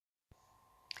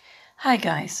Hi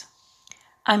guys,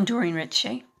 I'm Doreen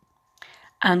Ritchie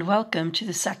and welcome to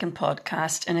the second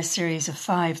podcast in a series of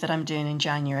 5 that I'm doing in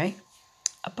January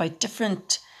about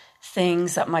different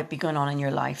things that might be going on in your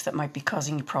life that might be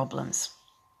causing you problems.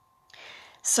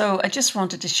 So I just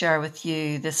wanted to share with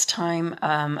you this time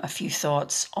a few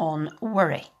thoughts on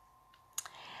worry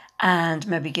and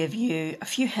maybe give you a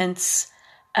few hints,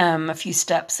 a few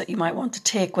steps that you might want to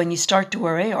take when you start to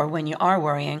worry or when you are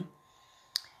worrying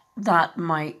that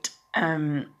might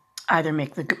either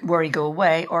make the worry go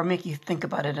away or make you think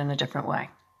about it in a different way.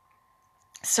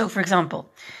 So, for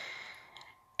example,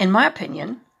 in my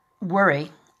opinion,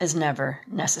 worry is never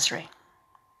necessary.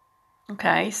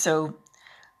 Okay, so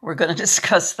we're going to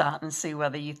discuss that and see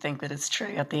whether you think that it's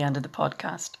true at the end of the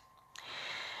podcast.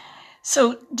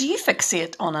 So, do you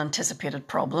fixate on anticipated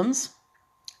problems?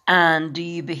 And do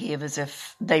you behave as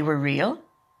if they were real?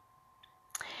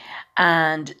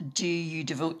 And do you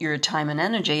devote your time and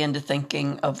energy into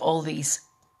thinking of all these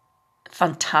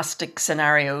fantastic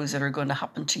scenarios that are going to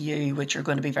happen to you, which are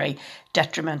going to be very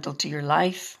detrimental to your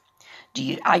life? Do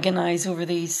you agonize over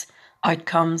these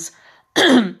outcomes?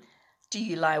 Do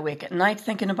you lie awake at night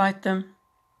thinking about them?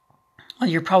 Well,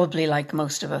 you're probably like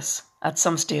most of us at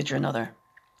some stage or another.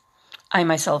 I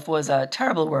myself was a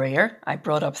terrible worrier. I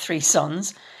brought up 3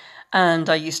 sons, and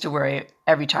I used to worry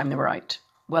every time they were out.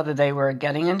 Whether they were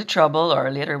getting into trouble or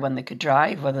later when they could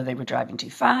drive, whether they were driving too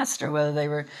fast or whether they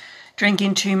were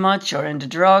drinking too much or into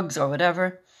drugs or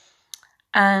whatever.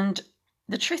 And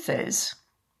the truth is,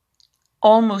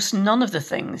 almost none of the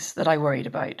things that I worried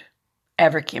about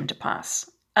ever came to pass.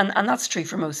 And that's true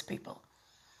for most people.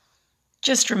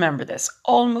 Just remember this,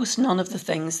 almost none of the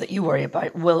things that you worry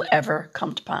about will ever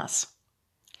come to pass.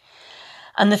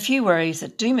 And the few worries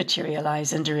that do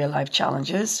materialise into real life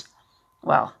challenges,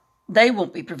 well, they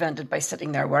won't be prevented by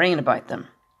sitting there worrying about them.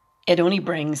 It only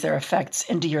brings their effects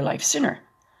into your life sooner.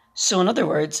 So in other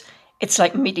words, it's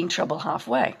like meeting trouble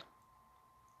halfway.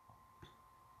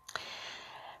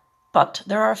 But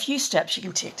there are a few steps you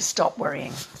can take to stop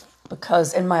worrying,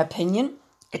 because in my opinion,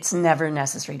 it's never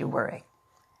necessary to worry.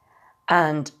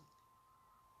 And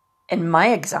in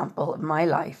my example of my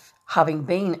life, having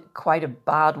been quite a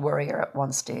bad worrier at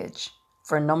one stage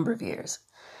for a number of years,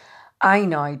 I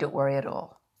now don't worry at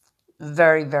all.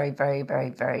 Very, very, very, very,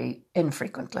 very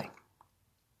infrequently.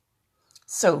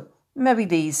 So maybe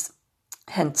these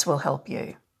hints will help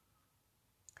you.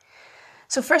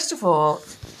 So first of all,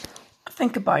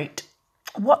 think about,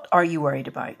 what are you worried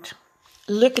about?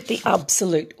 Look at the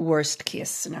absolute worst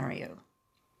case scenario.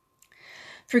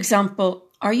 For example,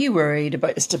 are you worried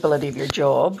about the stability of your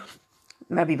job?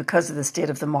 Maybe because of the state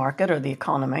of the market or the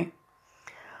economy.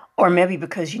 Or maybe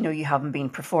because you know you haven't been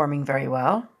performing very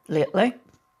well lately.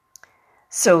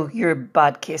 So your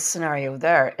bad case scenario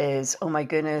there is, oh my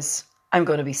goodness, I'm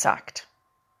going to be sacked.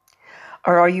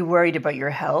 Or are you worried about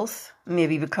your health?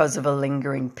 Maybe because of a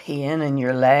lingering pain in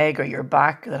your leg or your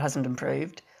back that hasn't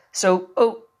improved.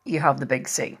 So, you have the big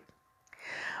C.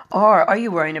 Or are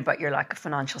you worrying about your lack of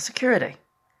financial security?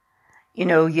 You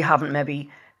know, you haven't maybe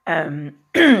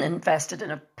invested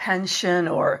in a pension,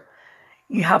 or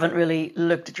you haven't really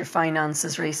looked at your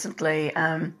finances recently,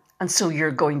 and so you're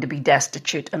going to be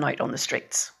destitute and out on the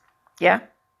streets. Yeah?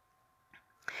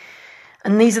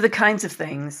 And these are the kinds of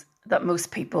things that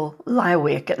most people lie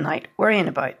awake at night worrying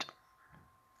about.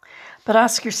 But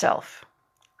ask yourself,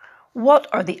 what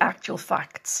are the actual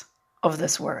facts of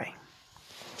this worry?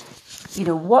 You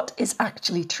know, what is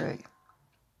actually true?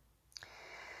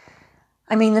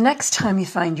 I mean, the next time you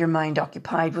find your mind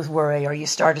occupied with worry, or you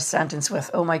start a sentence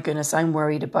with, oh my goodness, I'm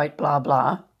worried about blah,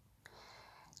 blah,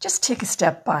 just take a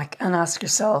step back and ask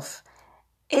yourself,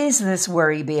 is this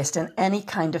worry based in any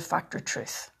kind of fact or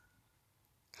truth?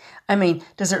 I mean,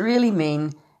 does it really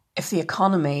mean if the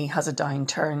economy has a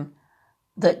downturn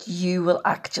that you will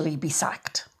actually be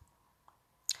sacked?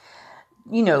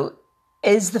 You know,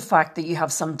 is the fact that you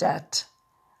have some debt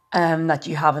that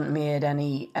you haven't made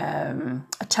any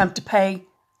attempt to pay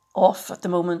off at the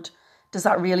moment, does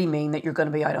that really mean that you're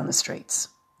going to be out on the streets?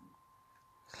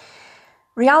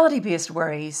 Reality-based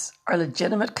worries are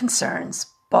legitimate concerns,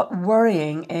 but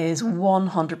worrying is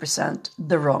 100%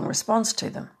 the wrong response to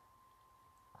them.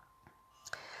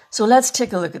 So let's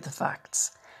take a look at the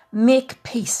facts. Make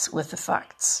peace with the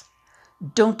facts.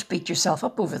 Don't beat yourself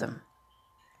up over them.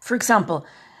 For example,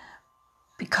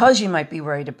 because you might be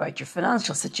worried about your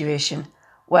financial situation,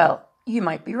 well, you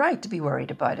might be right to be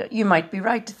worried about it. You might be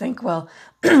right to think, well,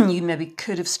 you maybe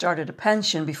could have started a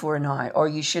pension before now, or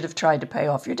you should have tried to pay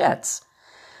off your debts.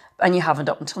 And you haven't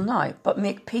up until now, but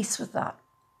make peace with that.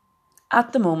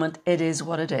 At the moment, it is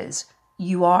what it is.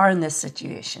 You are in this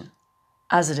situation,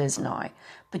 as it is now.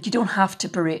 But you don't have to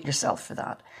berate yourself for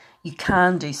that. You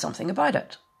can do something about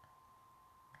it.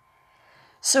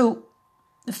 So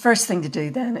the first thing to do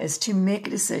then is to make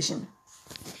a decision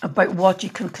about what you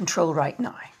can control right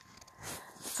now.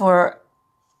 For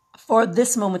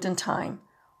this moment in time,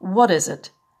 what is it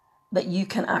that you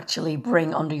can actually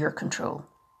bring under your control?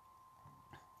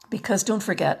 Because don't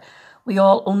forget, we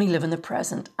all only live in the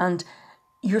present, and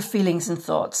your feelings and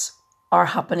thoughts are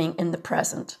happening in the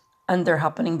present, and they're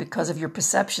happening because of your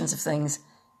perceptions of things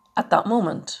at that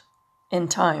moment in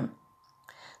time.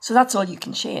 So that's all you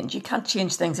can change. You can't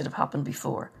change things that have happened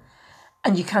before,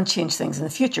 and you can't change things in the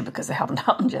future because they haven't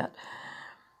happened yet.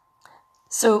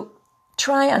 So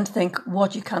try and think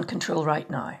what you can control right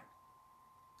now.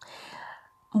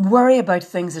 Worry about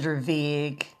things that are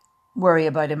vague, worry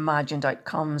about imagined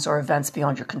outcomes or events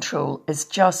beyond your control is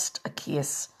just a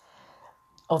case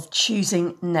of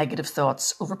choosing negative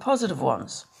thoughts over positive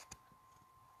ones.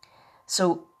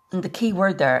 So the key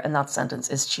word there in that sentence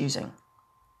is choosing.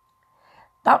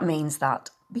 That means that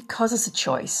because it's a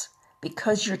choice,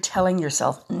 because you're telling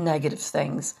yourself negative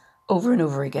things over and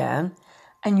over again,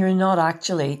 and you're not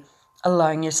actually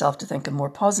allowing yourself to think of more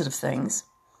positive things,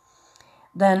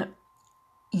 then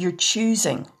you're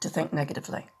choosing to think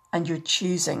negatively and you're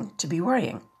choosing to be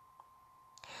worrying.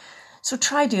 So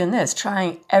try doing this.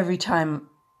 Try every time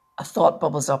a thought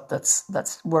bubbles up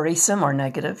that's worrisome or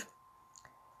negative,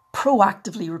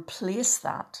 proactively replace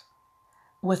that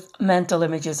with mental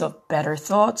images of better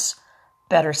thoughts,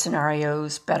 better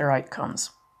scenarios, better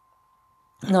outcomes.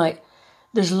 Now,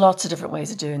 there's lots of different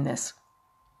ways of doing this,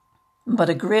 but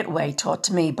a great way taught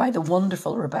to me by the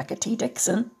wonderful Rebecca T.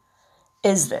 Dixon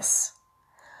is this.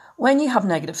 When you have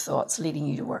negative thoughts leading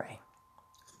you to worry,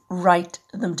 write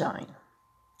them down.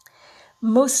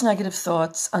 Most negative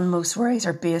thoughts and most worries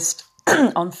are based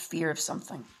on fear of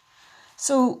something.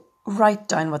 So write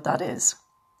down what that is,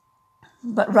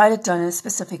 but write it down in a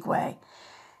specific way.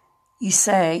 You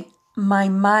say, my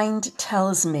mind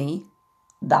tells me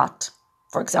that,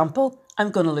 for example,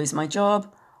 I'm going to lose my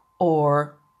job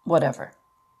or whatever.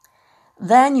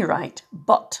 Then you write,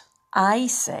 but I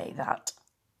say that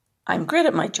I'm great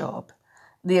at my job.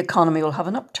 The economy will have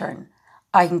an upturn.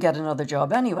 I can get another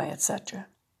job anyway, etc.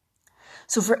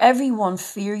 So for every one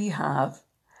fear you have,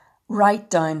 write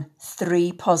down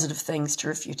 3 positive things to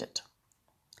refute it.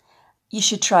 You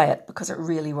should try it because it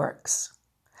really works.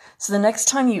 So the next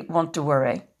time you want to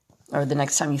worry, or the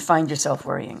next time you find yourself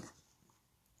worrying,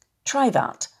 try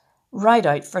that. Write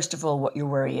out, first of all, what your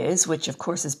worry is, which of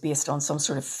course is based on some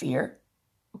sort of fear.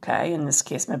 Okay, in this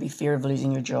case, maybe fear of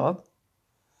losing your job.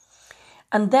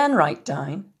 And then write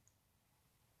down,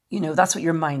 that's what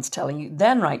your mind's telling you.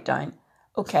 Then write down,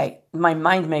 okay, my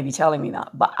mind may be telling me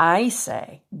that, but I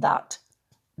say that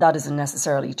isn't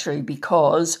necessarily true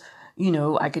because,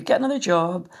 I could get another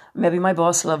job, maybe my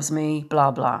boss loves me,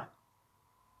 blah, blah.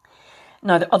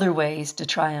 Now, the other ways to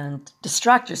try and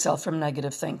distract yourself from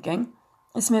negative thinking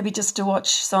is maybe just to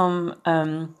watch some,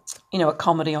 a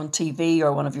comedy on TV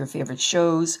or one of your favourite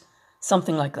shows,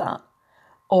 something like that.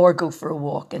 Or go for a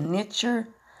walk in nature,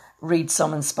 read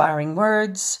some inspiring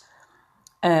words,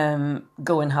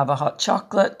 go and have a hot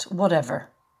chocolate, whatever.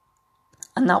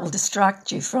 And that will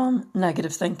distract you from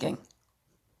negative thinking.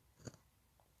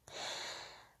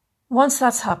 Once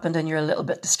that's happened and you're a little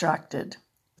bit distracted,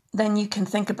 then you can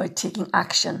think about taking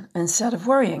action instead of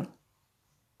worrying.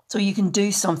 So you can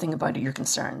do something about your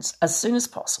concerns as soon as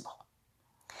possible.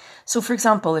 So for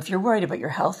example, if you're worried about your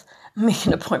health, make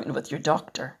an appointment with your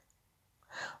doctor.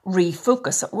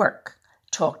 Refocus at work.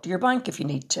 Talk to your bank if you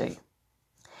need to.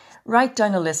 Write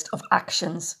down a list of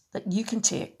actions that you can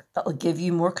take that will give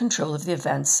you more control of the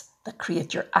events that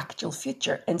create your actual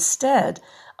future instead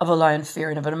of allowing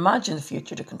fear of an imagined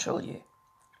future to control you.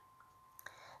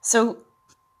 So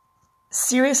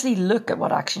seriously look at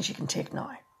what actions you can take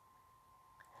now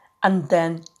and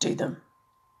then do them.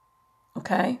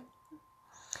 Okay?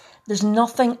 There's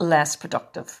nothing less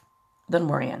productive than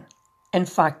worrying. In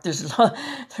fact, there's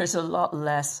a lot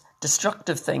less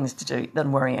destructive things to do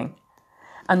than worrying.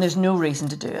 And there's no reason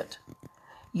to do it.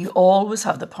 You always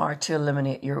have the power to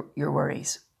eliminate your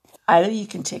worries. Either you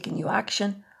can take a new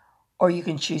action or you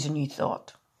can choose a new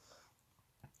thought.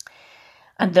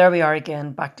 And there we are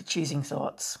again, back to choosing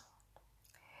thoughts.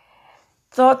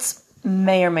 Thoughts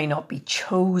may or may not be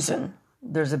chosen.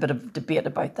 There's a bit of debate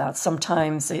about that.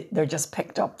 Sometimes they're just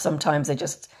picked up. Sometimes they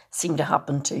just seem to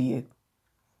happen to you.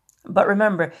 But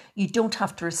remember, you don't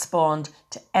have to respond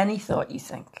to any thought you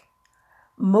think.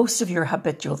 Most of your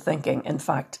habitual thinking, in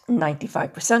fact,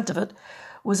 95% of it,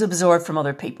 was absorbed from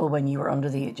other people when you were under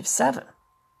the age of 7.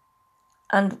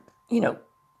 And,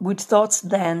 Would thoughts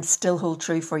then still hold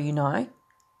true for you now?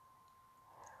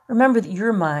 Remember that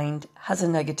your mind has a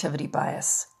negativity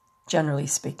bias, generally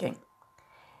speaking.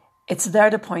 It's there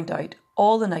to point out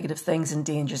all the negative things and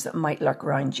dangers that might lurk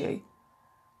around you.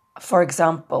 For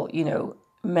example,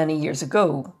 many years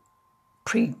ago,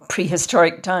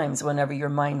 prehistoric times, whenever your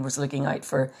mind was looking out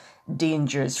for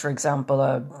dangers, for example,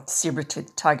 a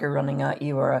saber-toothed tiger running at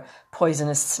you or a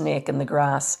poisonous snake in the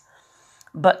grass.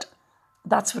 But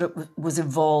that's what it was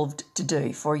evolved to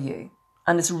do for you.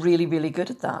 And it's really, really good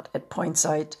at that. It points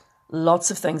out lots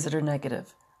of things that are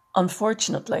negative.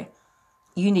 Unfortunately,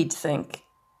 you need to think,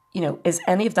 is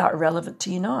any of that relevant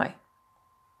to you now?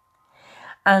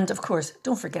 And of course,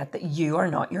 don't forget that you are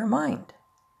not your mind.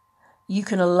 You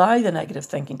can allow the negative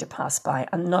thinking to pass by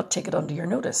and not take it under your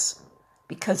notice,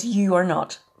 because you are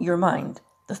not your mind.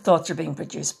 The thoughts are being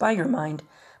produced by your mind,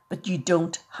 but you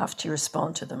don't have to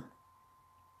respond to them.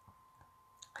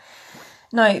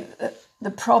 Now,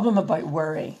 the problem about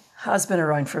worry has been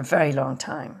around for a very long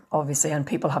time, obviously, and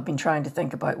people have been trying to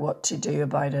think about what to do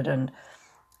about it and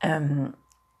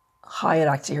how it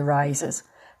actually arises.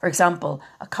 For example,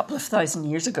 a couple of thousand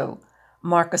years ago,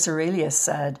 Marcus Aurelius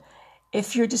said,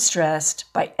 "If you're distressed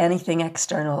by anything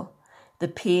external, the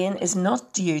pain is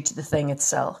not due to the thing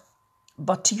itself,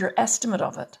 but to your estimate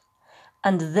of it.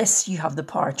 And this you have the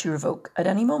power to revoke at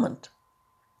any moment."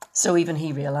 So even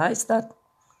he realised that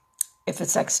if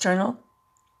it's external,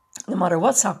 no matter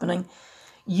what's happening,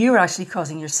 you're actually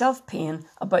causing yourself pain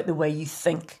about the way you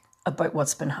think about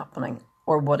what's been happening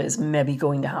or what is maybe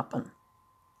going to happen.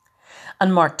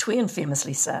 And Mark Twain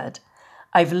famously said,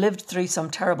 "I've lived through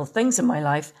some terrible things in my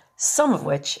life, some of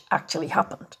which actually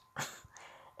happened."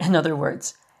 In other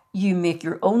words, you make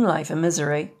your own life a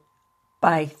misery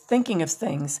by thinking of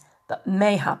things that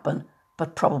may happen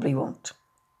but probably won't.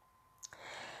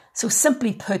 So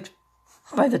simply put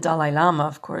by the Dalai Lama,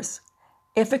 of course,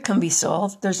 if it can be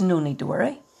solved, there's no need to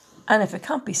worry. And if it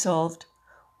can't be solved,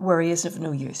 worry is of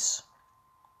no use.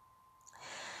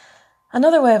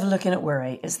 Another way of looking at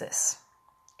worry is this.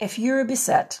 If you're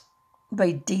beset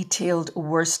by detailed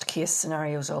worst case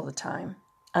scenarios all the time,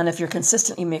 and if you're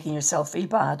consistently making yourself feel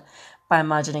bad by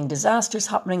imagining disasters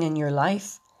happening in your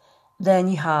life, then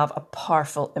you have a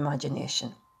powerful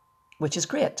imagination, which is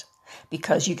great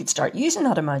because you could start using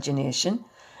that imagination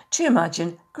to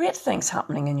imagine great things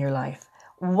happening in your life,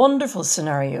 wonderful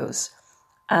scenarios,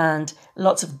 and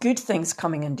lots of good things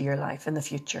coming into your life in the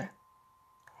future.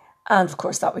 And of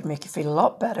course, that would make you feel a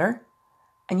lot better,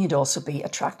 and you'd also be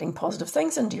attracting positive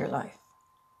things into your life.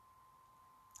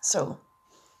 So,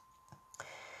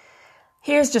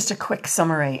 here's just a quick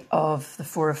summary of the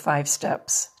 4 or 5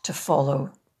 steps to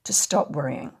follow to stop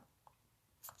worrying.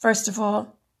 First of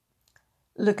all,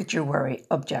 look at your worry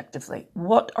objectively.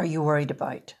 What are you worried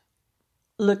about?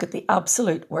 Look at the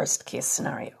absolute worst case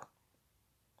scenario.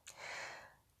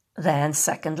 Then,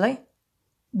 secondly,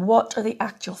 what are the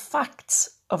actual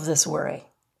facts of this worry?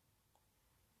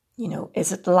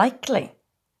 Is it likely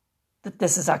that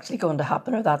this is actually going to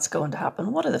happen or that's going to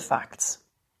happen? What are the facts?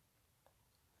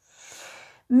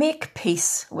 Make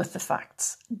peace with the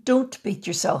facts. Don't beat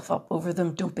yourself up over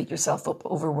them. Don't beat yourself up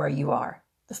over where you are.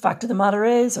 The fact of the matter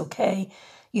is, okay,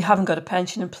 you haven't got a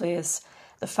pension in place.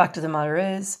 The fact of the matter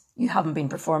is, you haven't been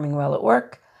performing well at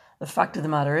work. The fact of the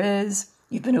matter is,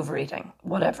 you've been overeating,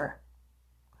 whatever.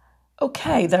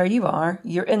 Okay, there you are.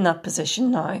 You're in that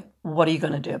position now. What are you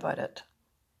going to do about it?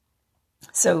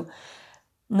 So,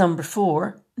 number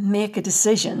 4, make a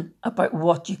decision about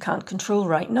what you can't control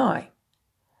right now,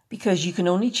 because you can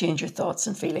only change your thoughts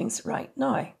and feelings right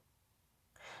now.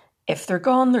 If they're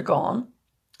gone, they're gone.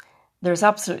 There's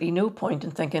absolutely no point in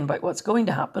thinking about what's going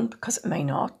to happen because it may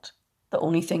not. The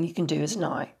only thing you can do is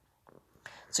now.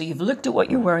 So you've looked at what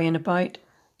you're worrying about,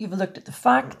 you've looked at the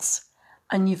facts,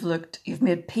 and you've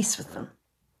made peace with them.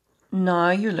 Now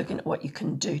you're looking at what you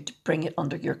can do to bring it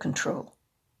under your control.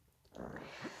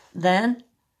 Then,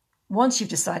 once you've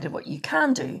decided what you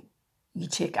can do, you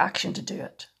take action to do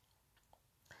it.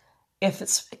 If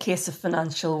it's a case of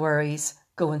financial worries,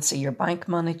 go and see your bank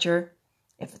manager.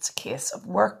 If it's a case of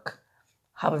work,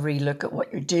 have a relook at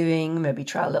what you're doing, maybe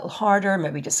try a little harder,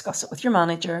 maybe discuss it with your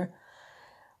manager.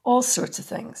 All sorts of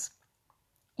things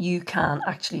you can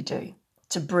actually do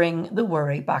to bring the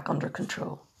worry back under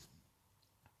control.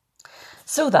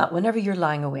 So that whenever you're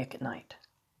lying awake at night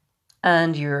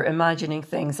and you're imagining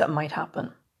things that might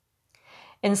happen,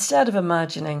 instead of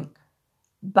imagining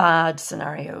bad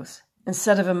scenarios,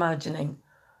 instead of imagining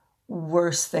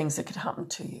worse things that could happen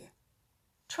to you,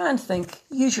 try and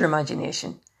use your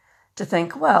imagination to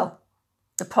think, well,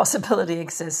 the possibility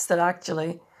exists that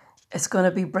actually it's going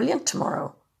to be brilliant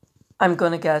tomorrow. I'm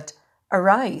going to get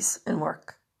rise in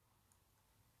work.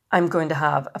 I'm going to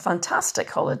have a fantastic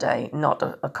holiday, not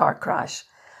a car crash.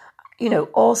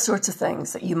 All sorts of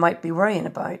things that you might be worrying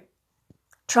about.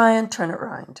 Try and turn it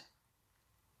around.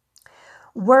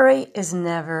 Worry is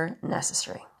never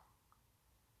necessary.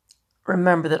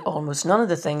 Remember that almost none of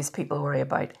the things people worry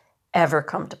about ever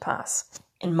come to pass.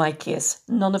 In my case,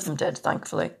 none of them did,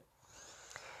 thankfully.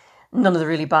 None of the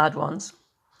really bad ones.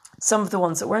 Some of the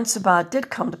ones that weren't so bad did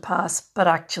come to pass, but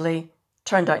actually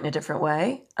turned out in a different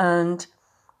way and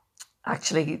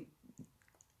actually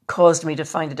caused me to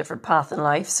find a different path in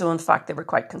life. So in fact, they were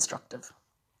quite constructive.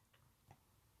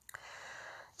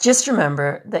 Just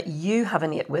remember that you have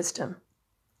innate wisdom,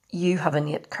 you have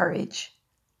innate courage,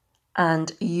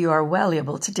 and you are well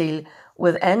able to deal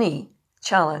with any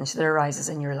challenge that arises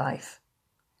in your life.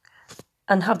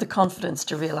 And have the confidence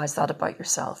to realise that about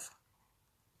yourself.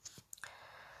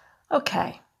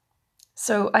 Okay,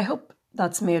 so I hope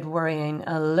that's made worrying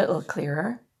a little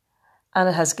clearer, and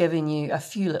it has given you a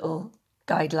few little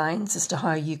guidelines as to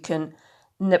how you can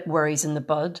nip worries in the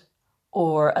bud,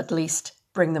 or at least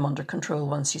bring them under control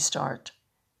once you start.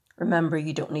 Remember,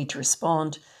 you don't need to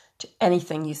respond to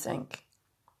anything you think.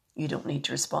 You don't need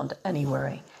to respond to any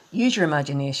worry. Use your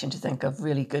imagination to think of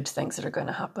really good things that are going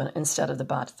to happen instead of the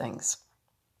bad things.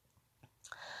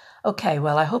 Okay,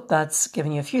 well, I hope that's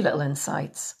given you a few little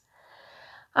insights.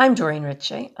 I'm Doreen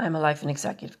Ritchie. I'm a life and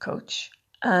executive coach.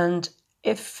 And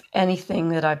if anything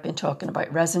that I've been talking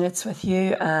about resonates with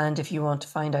you, and if you want to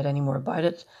find out any more about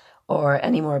it, or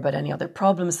any more about any other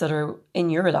problems that are in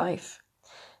your life,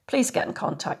 please get in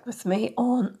contact with me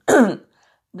on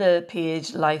the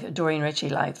page Doreen Ritchie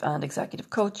Life and Executive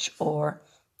Coach, or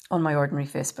on my ordinary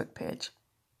Facebook page.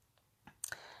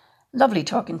 Lovely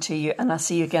talking to you, and I'll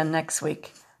see you again next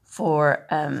week for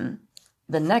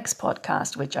the next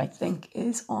podcast, which I think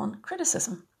is on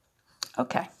criticism.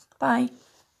 Okay, bye.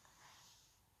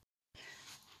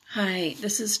 Hi,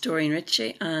 this is Doreen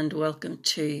Ritchie, and welcome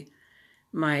to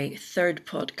my third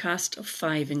podcast of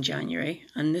 5 in January.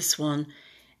 And this one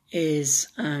is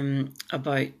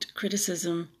about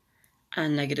criticism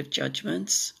and negative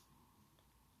judgments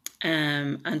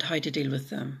and how to deal with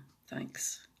them.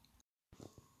 Thanks.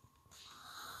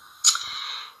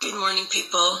 Good morning,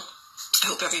 people. I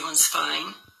hope everyone's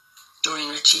fine. Doreen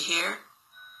Ritchie here.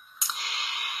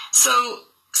 So,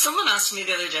 someone asked me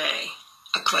the other day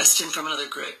a question from another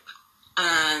group,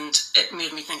 and it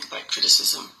made me think about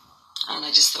criticism. And I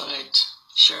just thought I'd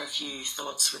share a few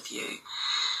thoughts with you.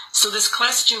 So this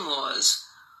question was,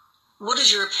 what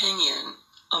is your opinion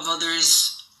of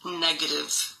others'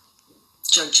 negative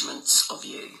judgments of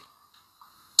you?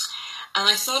 And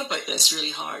I thought about this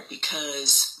really hard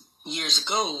because years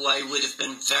ago I would have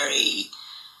been very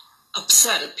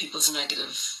upset at people's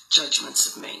negative judgments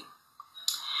of me.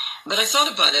 But I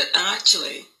thought about it, and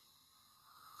actually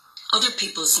other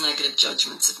people's negative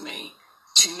judgments of me,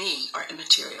 to me, are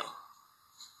immaterial.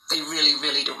 They really,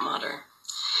 really don't matter.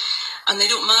 And they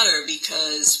don't matter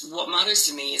because what matters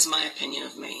to me is my opinion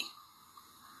of me.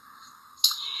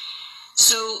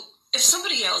 So if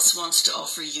somebody else wants to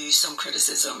offer you some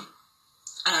criticism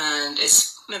and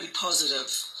it's maybe positive,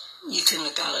 you can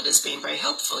look at it as being very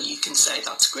helpful. You can say,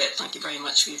 that's great, thank you very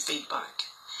much for your feedback.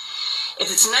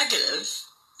 If it's negative,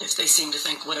 if they seem to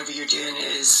think whatever you're doing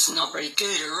is not very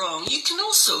good or wrong, you can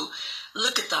also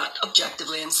look at that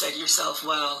objectively and say to yourself,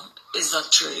 well, is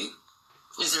that true?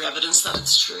 Is there evidence that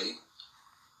it's true?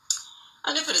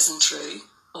 And if it isn't true,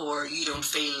 or you don't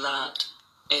feel that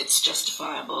it's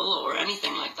justifiable or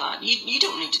anything like that, you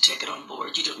don't need to take it on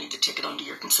board. You don't need to take it under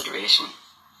your consideration.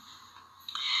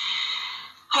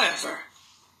 However,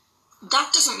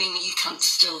 that doesn't mean that you can't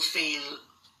still feel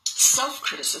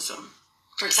self-criticism.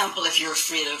 For example, if you're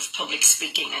afraid of public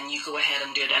speaking and you go ahead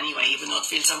and do it anyway, even though it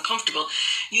feels uncomfortable,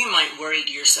 you might worry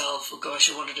to yourself, oh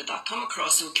gosh, I wonder, did that come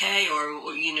across okay? Or,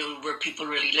 were people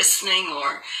really listening?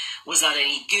 Or was that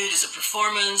any good as a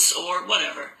performance? Or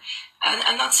whatever.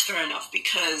 And that's fair enough,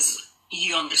 because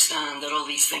you understand that all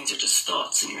these things are just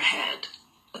thoughts in your head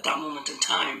at that moment in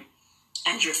time.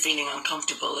 And your feeling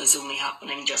uncomfortable is only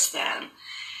happening just then.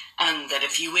 And that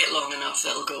if you wait long enough,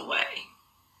 it'll go away.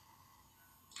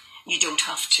 You don't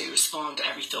have to respond to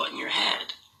every thought in your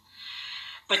head.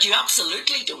 But you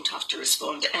absolutely don't have to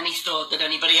respond to any thought that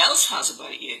anybody else has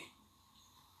about you.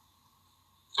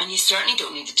 And you certainly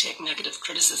don't need to take negative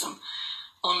criticism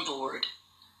on board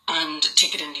and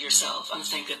take it into yourself and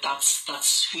think that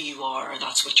that's who you are or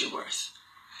that's what you're worth.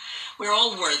 We're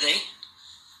all worthy.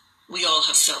 We all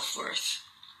have self-worth.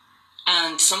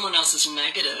 And someone else's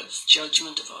negative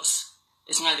judgment of us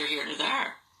is neither here nor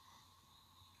there.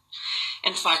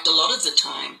 In fact, a lot of the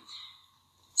time,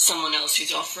 someone else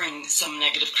who's offering some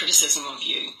negative criticism of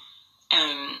you,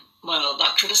 well,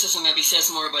 that criticism maybe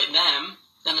says more about them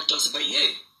than it does about you.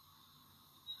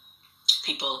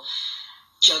 People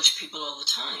judge people all the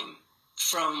time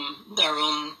from their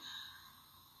own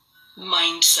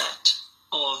mindset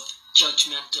of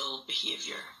judgmental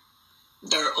behaviour,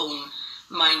 their own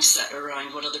mindset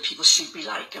around what other people should be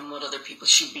like and what other people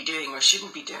should be doing or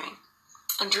shouldn't be doing.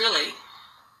 And really,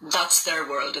 that's their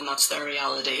world and that's their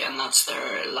reality and that's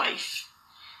their life.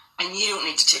 And you don't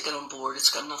need to take it on board. It's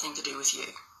got nothing to do with you.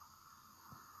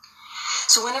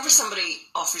 So whenever somebody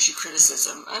offers you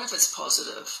criticism, and if it's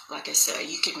positive, like I say,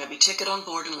 you could maybe take it on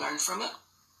board and learn from it.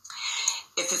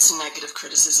 If it's negative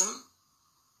criticism,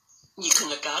 you can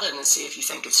look at it and see if you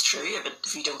think it's true.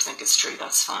 If you don't think it's true,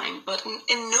 that's fine. But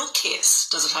in no case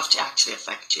does it have to actually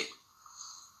affect you.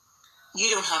 You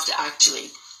don't have to actually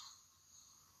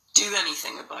do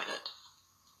anything about it.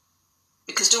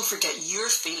 Because don't forget, your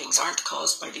feelings aren't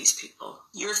caused by these people.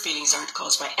 Your feelings aren't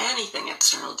caused by anything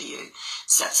external to you.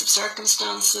 Sets of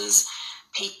circumstances,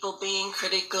 people being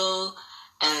critical,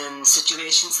 and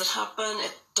situations that happen,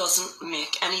 it doesn't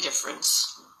make any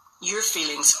difference. Your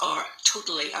feelings are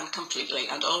totally and completely,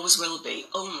 and always will be,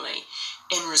 only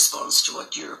in response to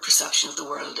what your perception of the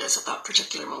world is at that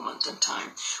particular moment in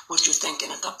time, what you're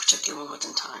thinking at that particular moment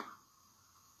in time.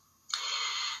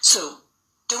 So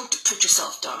don't put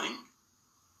yourself down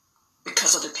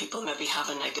because other people maybe have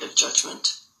a negative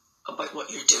judgment about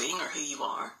what you're doing or who you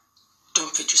are.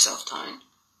 Don't put yourself down.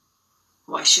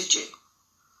 Why should you?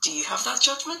 Do you have that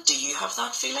judgment? Do you have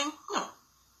that feeling? No.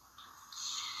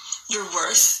 You're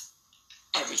worth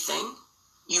everything.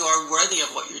 You are worthy of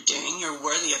what you're doing. You're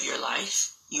worthy of your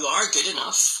life. You are good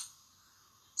enough.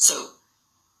 So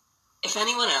if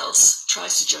anyone else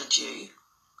tries to judge you,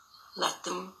 let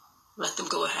them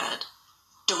go ahead.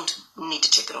 Don't need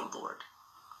to take it on board.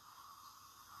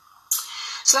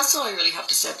 So that's all I really have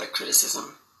to say about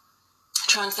criticism.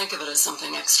 Try and think of it as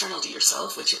something external to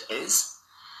yourself, which it is,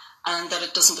 and that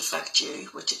it doesn't affect you,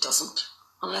 which it doesn't,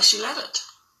 unless you let it.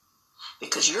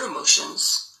 Because your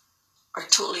emotions are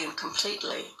totally and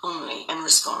completely only in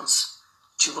response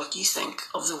to what you think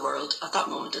of the world at that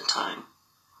moment in time.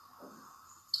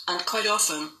 And quite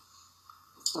often,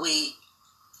 we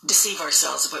deceive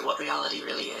ourselves about what reality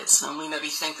really is, and we maybe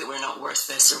think that we're not worth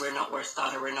this, or we're not worth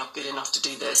that, or we're not good enough to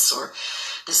do this, or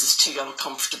this is too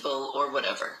uncomfortable, or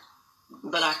whatever.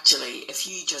 But actually, if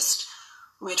you just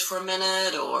wait for a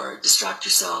minute, or distract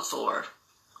yourself, or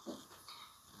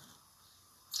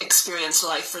experience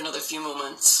life for another few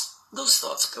moments, those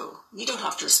thoughts go. You don't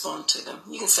have to respond to them.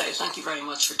 You can say, thank you very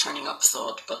much for turning up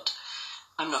thought, but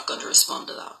I'm not going to respond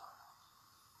to that.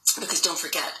 Because don't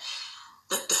forget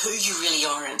that the who you really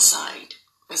are inside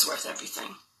is worth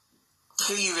everything. The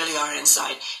who you really are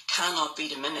inside cannot be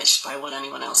diminished by what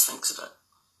anyone else thinks of it.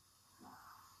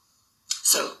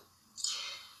 So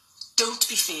don't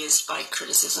be fazed by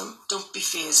criticism. Don't be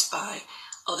fazed by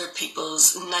other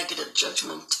people's negative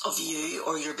judgment of you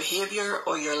or your behaviour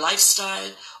or your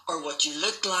lifestyle or what you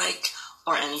look like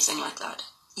or anything like that.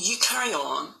 You carry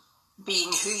on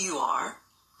being who you are,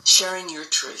 sharing your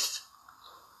truth.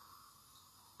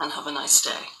 And have a nice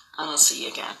day. And I'll see you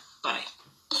again. Bye.